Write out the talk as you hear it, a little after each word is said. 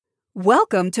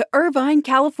Welcome to Irvine,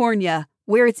 California,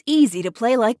 where it's easy to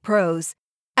play like pros.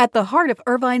 At the heart of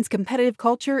Irvine's competitive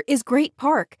culture is Great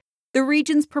Park, the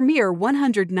region's premier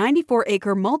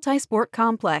 194-acre multi-sport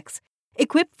complex,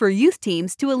 equipped for youth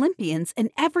teams to Olympians and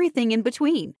everything in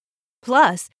between.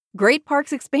 Plus, Great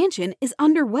Park's expansion is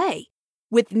underway.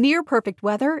 With near-perfect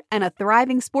weather and a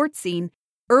thriving sports scene,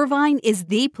 Irvine is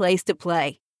the place to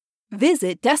play.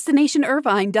 Visit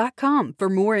DestinationIrvine.com for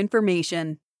more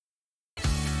information.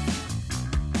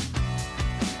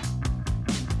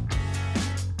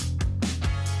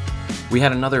 We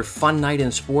had another fun night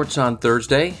in sports on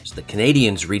Thursday as the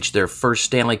Canadiens reached their first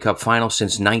Stanley Cup final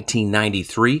since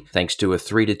 1993, thanks to a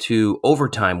 3-2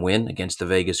 overtime win against the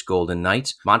Vegas Golden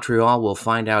Knights. Montreal will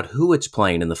find out who it's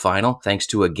playing in the final, thanks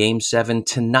to a Game 7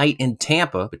 tonight in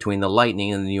Tampa between the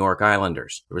Lightning and the New York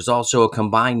Islanders. There was also a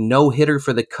combined no-hitter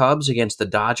for the Cubs against the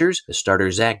Dodgers. The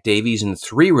starter Zach Davies and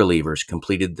 3 relievers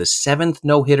completed the 7th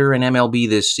no-hitter in MLB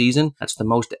this season. That's the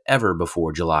most ever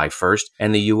before July 1st.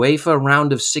 And the UEFA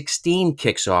round of 16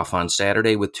 kicks off on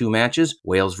Saturday with 2 matches,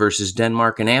 Wales versus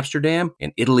Denmark in Amsterdam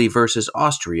and Italy versus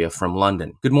Austria from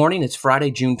London. Good morning, it's Friday,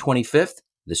 June 25th.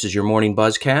 This is your Morning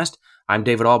Buzzcast. I'm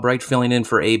David Albright filling in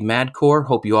for Abe Madcore.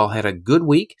 Hope you all had a good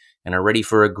week and are ready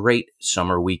for a great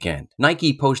summer weekend.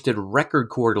 Nike posted record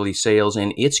quarterly sales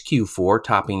in its Q4,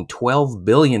 topping $12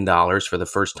 billion for the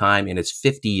first time in its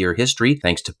 50-year history,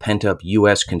 thanks to pent-up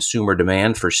U.S. consumer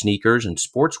demand for sneakers and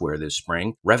sportswear this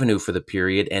spring. Revenue for the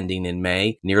period ending in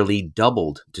May nearly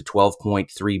doubled to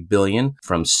 $12.3 billion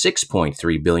from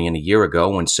 $6.3 billion a year ago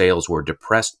when sales were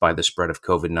depressed by the spread of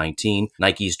COVID-19.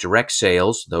 Nike's direct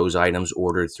sales, those items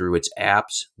ordered through its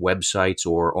apps, websites,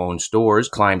 or own stores,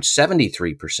 climbed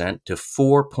 73% to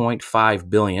 $4.5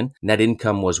 billion. Net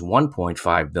income was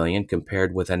 $1.5 billion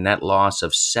compared with a net loss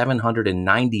of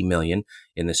 $790 million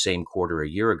in the same quarter a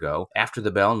year ago. After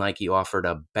the bell, Nike offered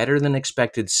a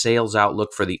better-than-expected sales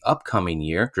outlook for the upcoming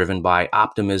year, driven by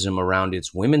optimism around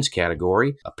its women's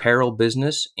category, apparel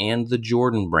business, and the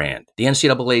Jordan brand. The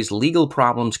NCAA's legal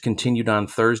problems continued on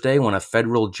Thursday when a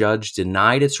federal judge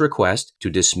denied its request to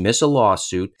dismiss a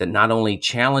lawsuit that not only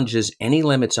challenges any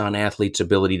limits on athletes'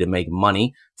 ability to make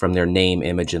money from their name,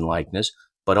 image, and likeness,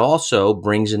 but also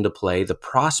brings into play the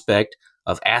prospect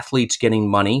of athletes getting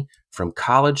money from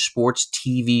college sports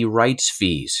TV rights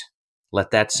fees.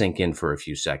 Let that sink in for a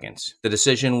few seconds. The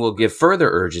decision will give further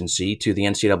urgency to the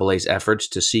NCAA's efforts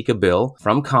to seek a bill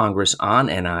from Congress on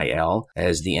NIL,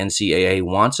 as the NCAA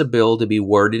wants a bill to be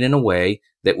worded in a way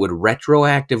that would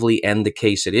retroactively end the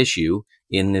case at issue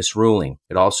in this ruling.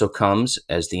 It also comes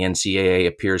as the NCAA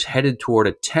appears headed toward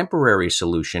a temporary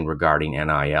solution regarding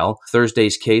NIL.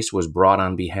 Thursday's case was brought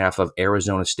on behalf of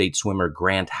Arizona State swimmer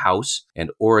Grant House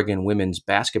and Oregon women's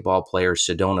basketball player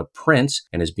Sedona Prince,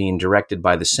 and is being directed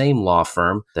by the same law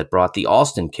firm that brought the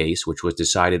Alston case, which was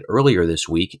decided earlier this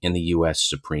week in the U.S.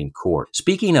 Supreme Court.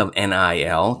 Speaking of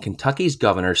NIL, Kentucky's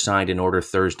governor signed an order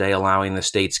Thursday allowing the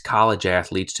state's college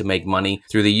athletes to make money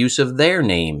through the use of their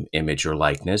name, image, or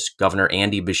likeness. Governor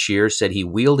Andy Beshear said he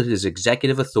wielded his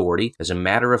executive authority as a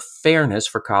matter of fairness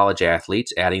for college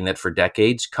athletes, adding that for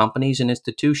decades, companies and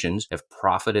institutions have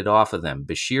profited off of them.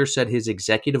 Beshear said his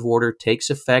executive order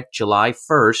takes effect July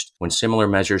 1st, when similar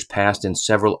measures passed in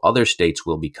several other states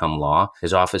will become law.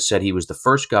 His office said he was the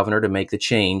first governor to make the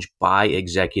change by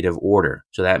executive order.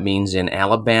 So that means in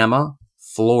Alabama,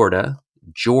 Florida,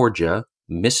 Georgia,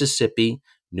 Mississippi,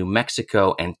 New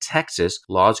Mexico, and Texas,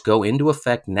 laws go into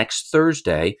effect next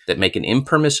Thursday that make it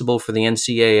impermissible for the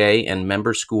NCAA and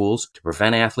member schools to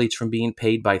prevent athletes from being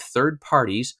paid by third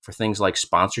parties for things like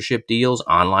sponsorship deals,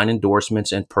 online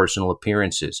endorsements, and personal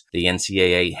appearances. The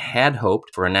NCAA had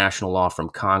hoped for a national law from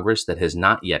Congress that has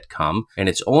not yet come, and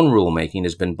its own rulemaking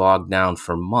has been bogged down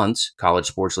for months. College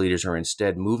sports leaders are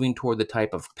instead moving toward the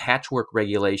type of patchwork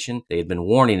regulation they had been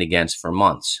warning against for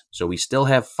months. So we still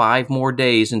have 5 more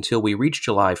days until we reach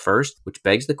July 1st, which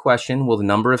begs the question, will the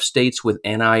number of states with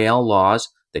NIL laws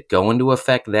that go into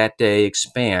effect that day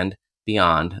expand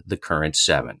beyond the current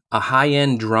 7? A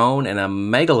high-end drone and a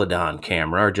Megalodon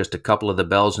camera are just a couple of the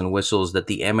bells and whistles that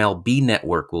the MLB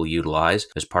Network will utilize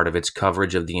as part of its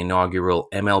coverage of the inaugural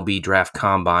MLB Draft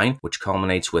Combine, which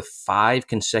culminates with 5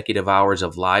 consecutive hours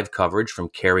of live coverage from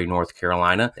Cary, North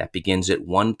Carolina. That begins at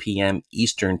 1 p.m.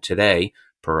 Eastern today,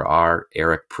 per our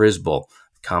Eric Prisbel.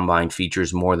 Combine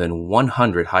features more than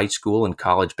 100 high school and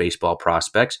college baseball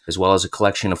prospects, as well as a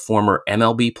collection of former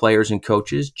MLB players and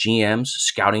coaches, GMs,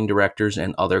 scouting directors,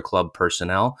 and other club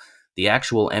personnel. The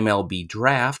actual MLB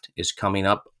draft is coming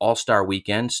up. All-Star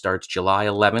Weekend starts July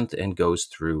 11th and goes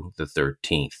through the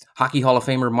 13th. Hockey Hall of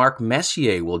Famer Mark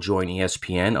Messier will join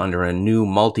ESPN under a new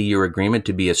multi-year agreement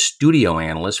to be a studio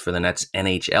analyst for the Nets'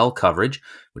 NHL coverage,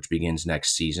 which begins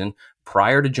next season.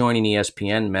 Prior to joining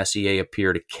ESPN, Messier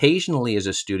appeared occasionally as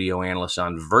a studio analyst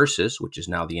on Versus, which is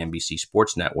now the NBC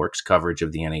Sports Network's coverage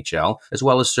of the NHL, as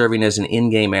well as serving as an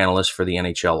in-game analyst for the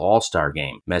NHL All-Star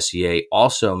Game. Messier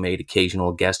also made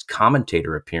occasional guest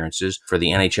commentator appearances for the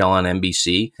NHL on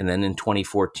NBC, and then in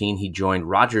 2014 he joined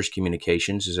Rogers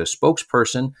Communications as a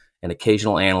spokesperson and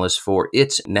occasional analyst for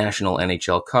its national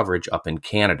NHL coverage up in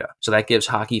Canada. So that gives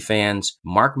hockey fans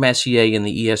Mark Messier in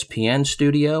the ESPN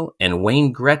studio and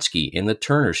Wayne Gretzky in the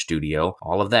Turner studio,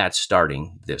 all of that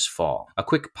starting this fall. A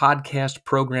quick podcast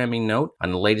programming note on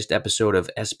the latest episode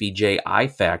of SBJ I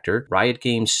Factor, Riot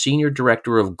Games Senior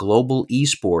Director of Global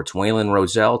Esports, Waylon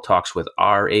Roselle, talks with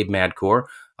Abe Madkour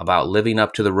about living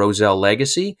up to the Roselle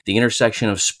legacy, the intersection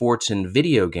of sports and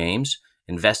video games,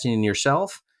 investing in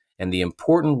yourself, and the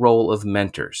important role of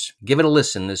mentors. Give it a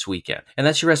listen this weekend. And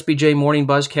that's your SBJ Morning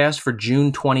Buzzcast for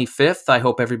June 25th. I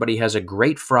hope everybody has a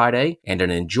great Friday and an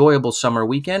enjoyable summer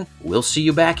weekend. We'll see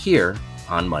you back here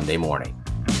on Monday morning.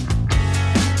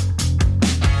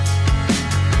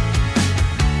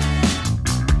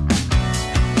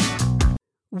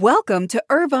 Welcome to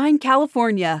Irvine,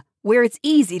 California, where it's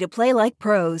easy to play like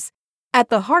pros. At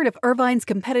the heart of Irvine's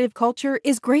competitive culture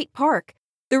is Great Park,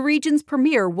 the region's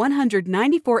premier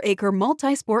 194-acre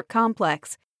multi-sport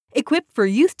complex, equipped for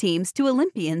youth teams to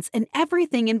Olympians and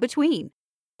everything in between.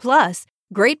 Plus,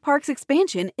 Great Park's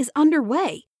expansion is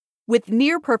underway. With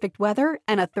near-perfect weather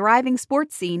and a thriving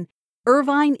sports scene,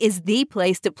 Irvine is the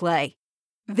place to play.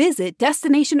 Visit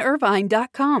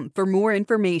DestinationIrvine.com for more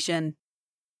information.